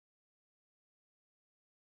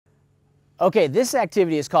Okay, this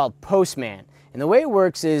activity is called Postman. And the way it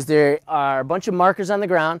works is there are a bunch of markers on the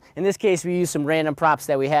ground. In this case, we use some random props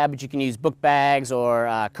that we have, but you can use book bags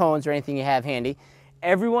or cones or anything you have handy.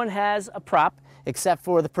 Everyone has a prop except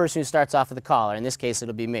for the person who starts off with the caller. In this case,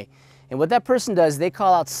 it'll be me. And what that person does, they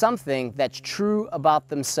call out something that's true about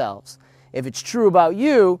themselves. If it's true about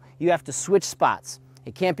you, you have to switch spots.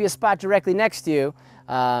 It can't be a spot directly next to you.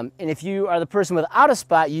 And if you are the person without a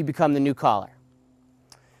spot, you become the new caller.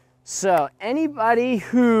 So, anybody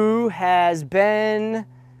who has been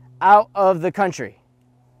out of the country?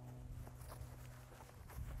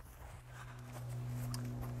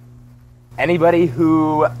 Anybody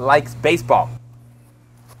who likes baseball?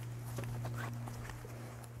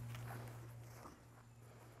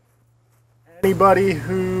 Anybody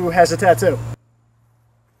who has a tattoo?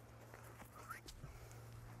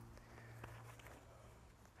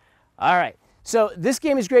 All right. So this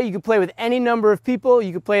game is great. You can play with any number of people.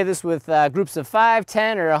 You can play this with groups of 5,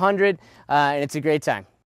 10, or 100, and it's a great time.